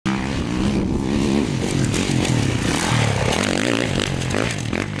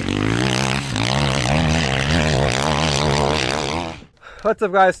What's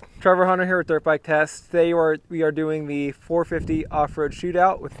up, guys? Trevor Hunter here with Dirt Bike Test. Today we are doing the 450 off-road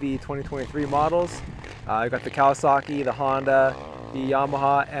shootout with the 2023 models. I've got the Kawasaki, the Honda, the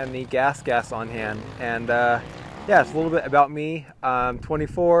Yamaha, and the Gas on hand. And yeah, it's a little bit about me. I'm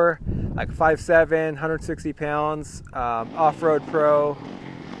 24, like 5'7", 160 pounds, off-road pro,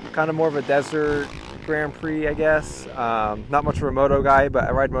 kind of more of a desert Grand Prix, I guess. Not much of a moto guy, but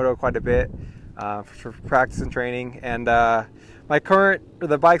I ride moto quite a bit for practice and training. And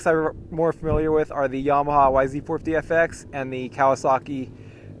the bikes I'm more familiar with are the Yamaha YZ450FX and the Kawasaki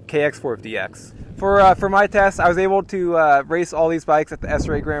KX450X. For my test, I was able to race all these bikes at the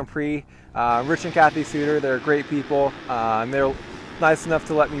SRA Grand Prix. Rich and Kathy Suter, they're great people. They're nice enough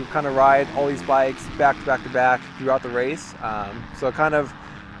to let me kind of ride all these bikes back to back to back throughout the race. So kind of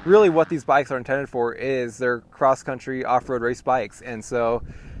really what these bikes are intended for is they're cross-country off-road race bikes. And so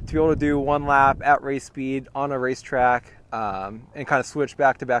to be able to do one lap at race speed on a racetrack and kind of switch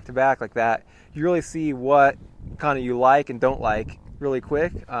back to back to back like that, you really see what kind of you like and don't like really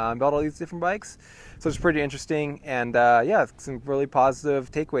quick about all these different bikes. So it's pretty interesting, and yeah, some really positive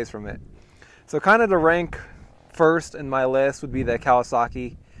takeaways from it. So kind of to rank first in my list would be the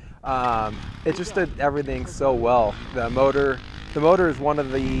Kawasaki. It just did everything so well. The motor is one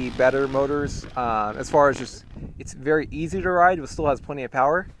of the better motors as far as just, it's very easy to ride, but still has plenty of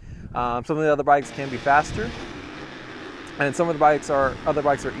power. Some of the other bikes can be faster, and some of the other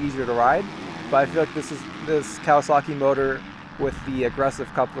bikes are easier to ride. But I feel like this Kawasaki motor with the aggressive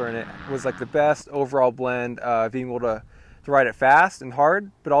coupler in it was like the best overall blend of being able to ride it fast and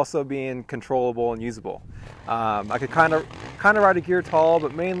hard, but also being controllable and usable. I could kind of ride a gear tall,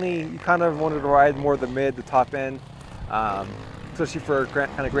 but mainly you kind of wanted to ride more the mid to top end. Especially for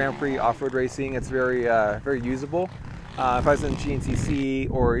kind of Grand Prix off-road racing, it's very very usable. If I was in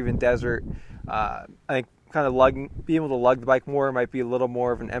GNCC or even desert, I think kind of being able to lug the bike more might be a little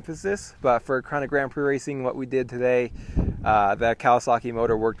more of an emphasis. But for kind of Grand Prix racing, what we did today, the Kawasaki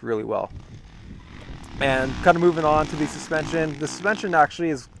motor worked really well. And kind of moving on to the suspension. The suspension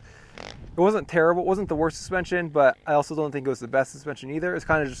actually it wasn't terrible. It wasn't the worst suspension, but I also don't think it was the best suspension either. It's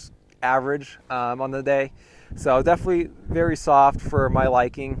kind of just average on the day. So definitely very soft for my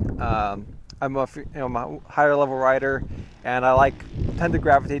liking. I'm a higher level rider, and I tend to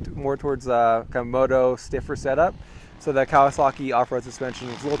gravitate more towards kind of moto stiffer setup. So the Kawasaki off-road suspension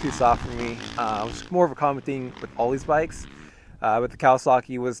was a little too soft for me. It was more of a common thing with all these bikes, but the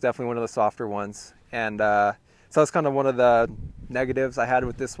Kawasaki was definitely one of the softer ones. And so that's kind of one of the negatives I had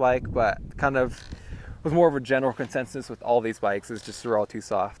with this bike, but kind of was more of a general consensus with all these bikes is just they're all too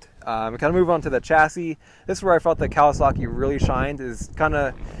soft. We kind of move on to the chassis. This is where I felt that Kawasaki really shined, is kind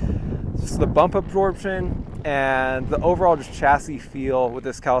of just the bump absorption and the overall just chassis feel with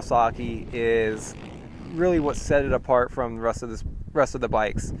this Kawasaki is really what set it apart from the rest of the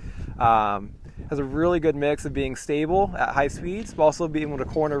bikes. Has a really good mix of being stable at high speeds, but also being able to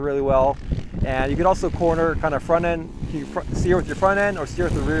corner really well. And you could also corner kind of front end. You steer with your front end or steer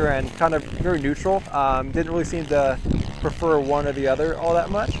with the rear end, kind of very neutral. Didn't really seem to prefer one or the other all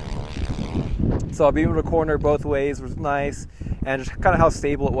that much. So being able to corner both ways was nice, and just kind of how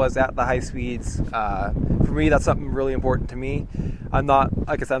stable it was at the high speeds. For me, that's something really important to me. I'm not,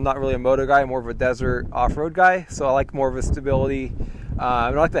 like I said, I'm not really a moto guy. I'm more of a desert off-road guy, so I like more of a stability. I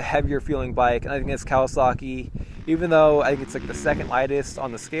like the heavier feeling bike, and I think this Kawasaki, even though I think it's like the second lightest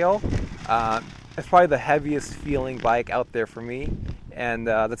on the scale, it's probably the heaviest feeling bike out there for me, and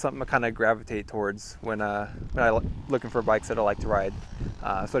that's something I kind of gravitate towards when I'm looking for bikes that I like to ride,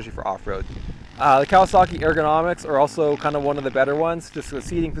 especially for off-road. The Kawasaki ergonomics are also kind of one of the better ones. Just the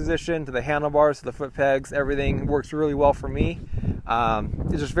seating position, to the handlebars, to the foot pegs, everything works really well for me.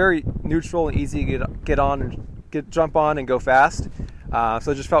 It's just very neutral and easy to get on and jump on and go fast.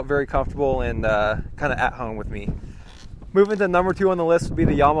 So it just felt very comfortable and kind of at home with me. Moving to number 2 on the list would be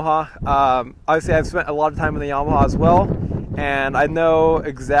the Yamaha. Obviously, I've spent a lot of time on the Yamaha as well, and I know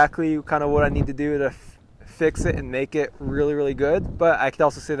exactly kind of what I need to do to fix it and make it really, really good. But I could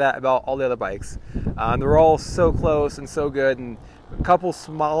also say that about all the other bikes. They're all so close and so good, and a couple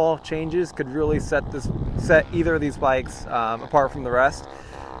small changes could really set either of these bikes apart from the rest.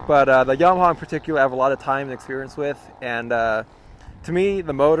 But the Yamaha in particular, I have a lot of time and experience with, and to me,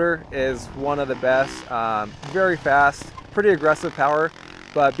 the motor is one of the best. Very fast, pretty aggressive power,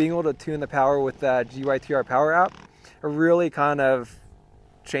 but being able to tune the power with the GYTR power app, it really kind of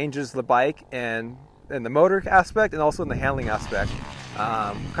changes the bike and in the motor aspect and also in the handling aspect.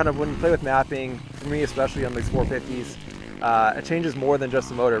 Kind of when you play with mapping, for me especially on these 450s, it changes more than just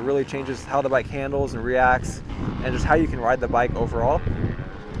the motor. It really changes how the bike handles and reacts and just how you can ride the bike overall.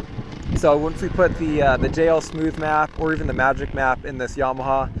 So once we put the JL Smooth map or even the Magic map in this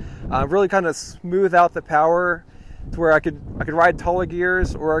Yamaha, really kind of smooth out the power to where I could ride taller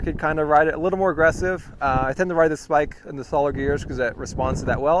gears, or I could kind of ride it a little more aggressive. I tend to ride this bike in the taller gears because it responds to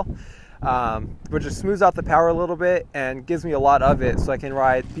that well. But just smooths out the power a little bit and gives me a lot of it, so I can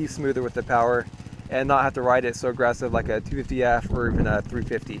be smoother with the power and not have to ride it so aggressive like a 250F or even a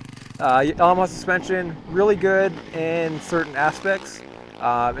 350. Yamaha suspension, really good in certain aspects.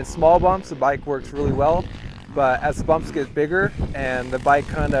 In small bumps, the bike works really well, but as the bumps get bigger and the bike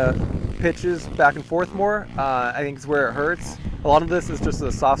kind of pitches back and forth more, I think is where it hurts. A lot of this is just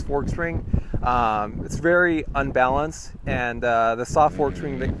a soft fork spring. It's very unbalanced, and the soft fork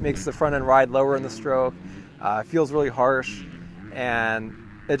spring makes the front end ride lower in the stroke. It feels really harsh, and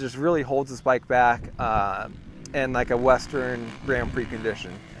it just really holds this bike back in like a Western Grand Prix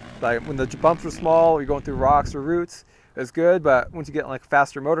condition. Like when the bumps are small, you're going through rocks or roots, it's good, but once you get like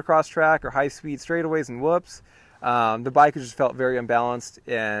faster motocross track or high speed straightaways and whoops, the bike just felt very unbalanced,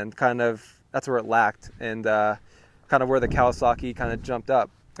 and kind of that's where it lacked, and kind of where the Kawasaki kind of jumped up.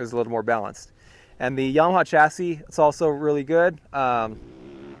 It was a little more balanced. And the Yamaha chassis, it's also really good. It's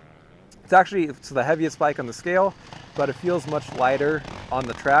the heaviest bike on the scale, but it feels much lighter on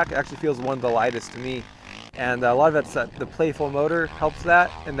the track. It actually feels one of the lightest to me. And a lot of it's that the playful motor helps that,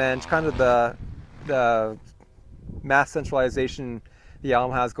 and then kind of the mass centralization the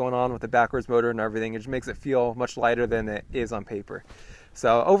Yamaha has going on with the backwards motor and everything. It just makes it feel much lighter than it is on paper.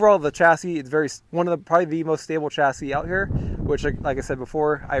 So overall, the chassis, it's probably the most stable chassis out here, which, like I said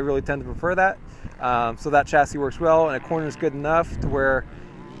before, I really tend to prefer that. So that chassis works well, and a corner is good enough to where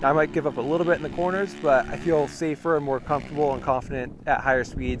I might give up a little bit in the corners, but I feel safer and more comfortable and confident at higher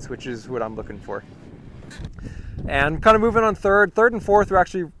speeds, which is what I'm looking for. And kind of moving on, third and fourth are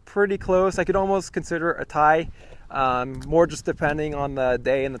actually pretty close. I could almost consider a tie, more just depending on the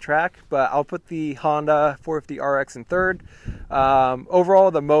day and the track, but I'll put the Honda 450 RX in third.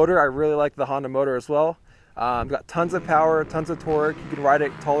 Overall, the motor, I really like the Honda motor as well. Got tons of power, tons of torque. You can ride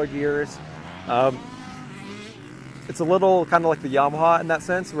it taller gears. It's a little kind of like the Yamaha in that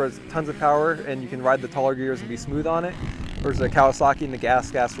sense, where it's tons of power and you can ride the taller gears and be smooth on it. Whereas the Kawasaki and the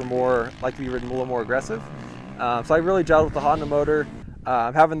gas were more like to be ridden a little more aggressive. So I really gelled with the Honda motor.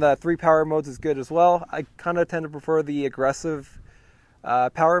 Having the 3 power modes is good as well. I kind of tend to prefer the aggressive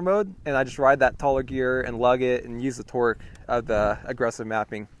power mode, and I just ride that taller gear and lug it and use the torque of the aggressive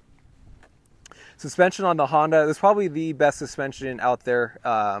mapping. Suspension on the Honda, there's probably the best suspension out there,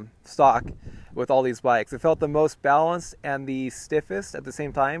 stock, with all these bikes. It felt the most balanced and the stiffest at the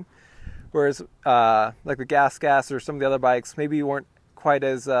same time, whereas like the gas or some of the other bikes maybe weren't quite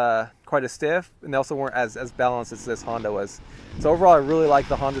as stiff, and they also weren't as balanced as this Honda was. So overall, I really like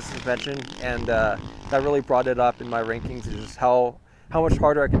the Honda suspension, and that really brought it up in my rankings, is just how much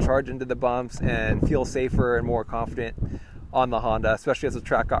harder I can charge into the bumps and feel safer and more confident on the Honda, especially as the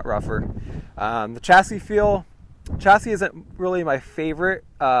track got rougher. The chassis isn't really my favorite.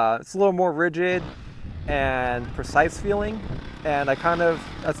 It's a little more rigid and precise feeling, and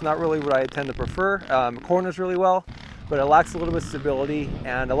that's not really what I tend to prefer. Corners really well, but it lacks a little bit of stability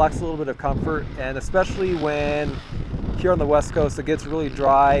and it lacks a little bit of comfort, and especially when here on the West Coast it gets really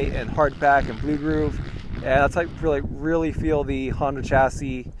dry and hard pack and blue groove, and that's like really feel the Honda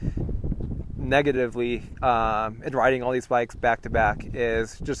chassis negatively in riding all these bikes back to back,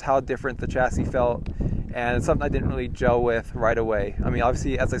 is just how different the chassis felt, and it's something I didn't really gel with right away. I mean,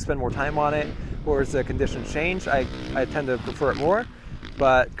 obviously as I spend more time on it or as the conditions change, I tend to prefer it more,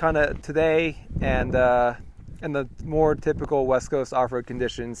 but kind of today and in the more typical West Coast off-road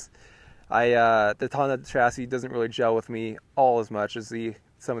conditions, the Honda chassis doesn't really gel with me all as much as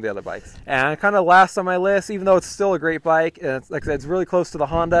some of the other bikes. And kind of last on my list, even though it's still a great bike, and like I said, it's really close to the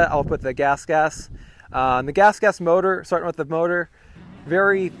Honda, I'll put the gas. The gas motor, starting with the motor,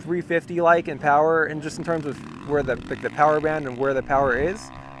 very 350-like in power, and just in terms of where the power band and where the power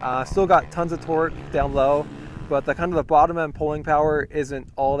is. Still got tons of torque down low, but the kind of the bottom end pulling power isn't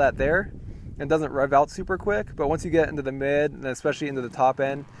all that there, and doesn't rev out super quick. But once you get into the mid, and especially into the top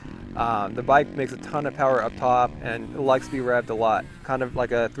end, the bike makes a ton of power up top, and it likes to be revved a lot, kind of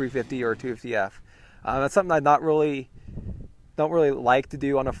like a 350 or a 250F. That's something I don't really like to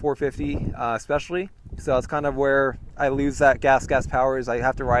do on a 450, especially. So it's kind of where I lose that gas power, is I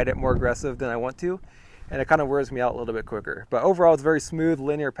have to ride it more aggressive than I want to, and it kind of wears me out a little bit quicker. But overall, it's very smooth,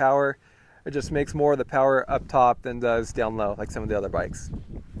 linear power. It just makes more of the power up top than does down low, like some of the other bikes.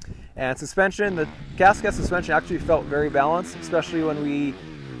 And suspension, the gas suspension actually felt very balanced, especially when we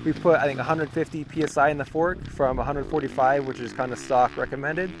put, I think, 150 PSI in the fork from 145, which is kind of stock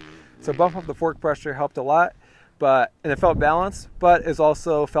recommended. So bump up the fork pressure helped a lot, and it felt balanced, but it's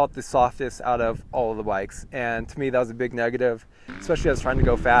also felt the softest out of all of the bikes. And to me, that was a big negative, especially as I was trying to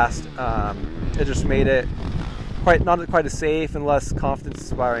go fast. It just made it not quite as safe and less confidence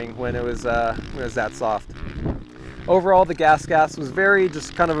inspiring when it was that soft. Overall, the gas was very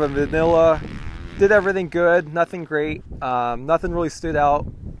just kind of a vanilla. Did everything good, nothing great, nothing really stood out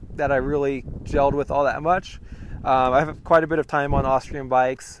that I really gelled with all that much. I have quite a bit of time on Austrian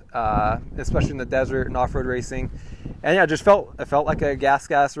bikes, especially in the desert and off-road racing, and yeah, it felt like a gas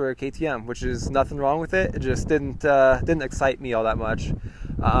or a KTM, which is nothing wrong with it. It just didn't excite me all that much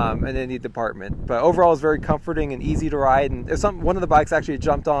in any department. But overall, it was very comforting and easy to ride, and it's one of the bikes I actually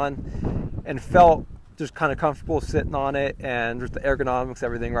jumped on and felt just kind of comfortable sitting on it, and with the ergonomics,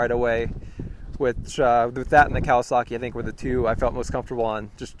 everything right away. Which with that and the Kawasaki, I think were the two I felt most comfortable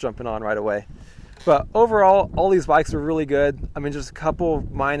on, just jumping on right away. But overall, all these bikes are really good. I mean, just a couple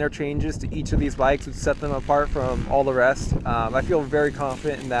minor changes to each of these bikes would set them apart from all the rest. I feel very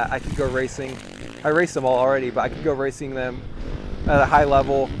confident in that I could go racing. I raced them all already, but I could go racing them at a high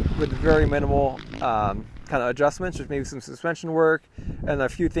level with very minimal kind of adjustments, just maybe some suspension work and a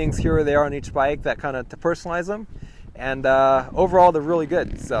few things here or there on each bike that kind of to personalize them. And overall, they're really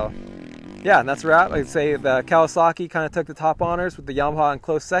good. So yeah, and that's a wrap. I'd say the Kawasaki kind of took the top honors with the Yamaha in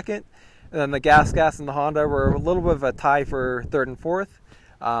close second. And then the gas and the Honda were a little bit of a tie for third and fourth.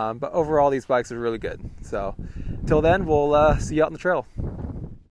 But overall, these bikes are really good. So until then, we'll see you out on the trail.